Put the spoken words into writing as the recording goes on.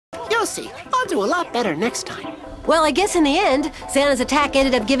You'll see. I'll do a lot better next time. Well, I guess in the end, Santa's attack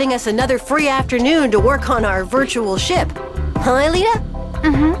ended up giving us another free afternoon to work on our virtual ship. Huh, Aelita?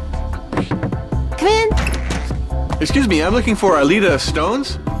 Mm-hmm. Come in. Excuse me, I'm looking for Aelita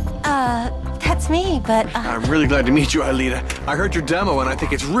Stones. That's me, but, I'm really glad to meet you, Aelita. I heard your demo and I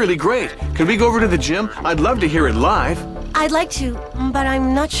think it's really great. Could we go over to the gym? I'd love to hear it live. I'd like to, but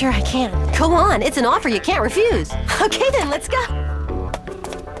I'm not sure I can. Go on, it's an offer you can't refuse. Okay then, let's go.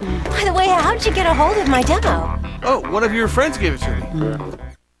 By the way, how'd you get a hold of my demo? Oh, one of your friends gave it to me.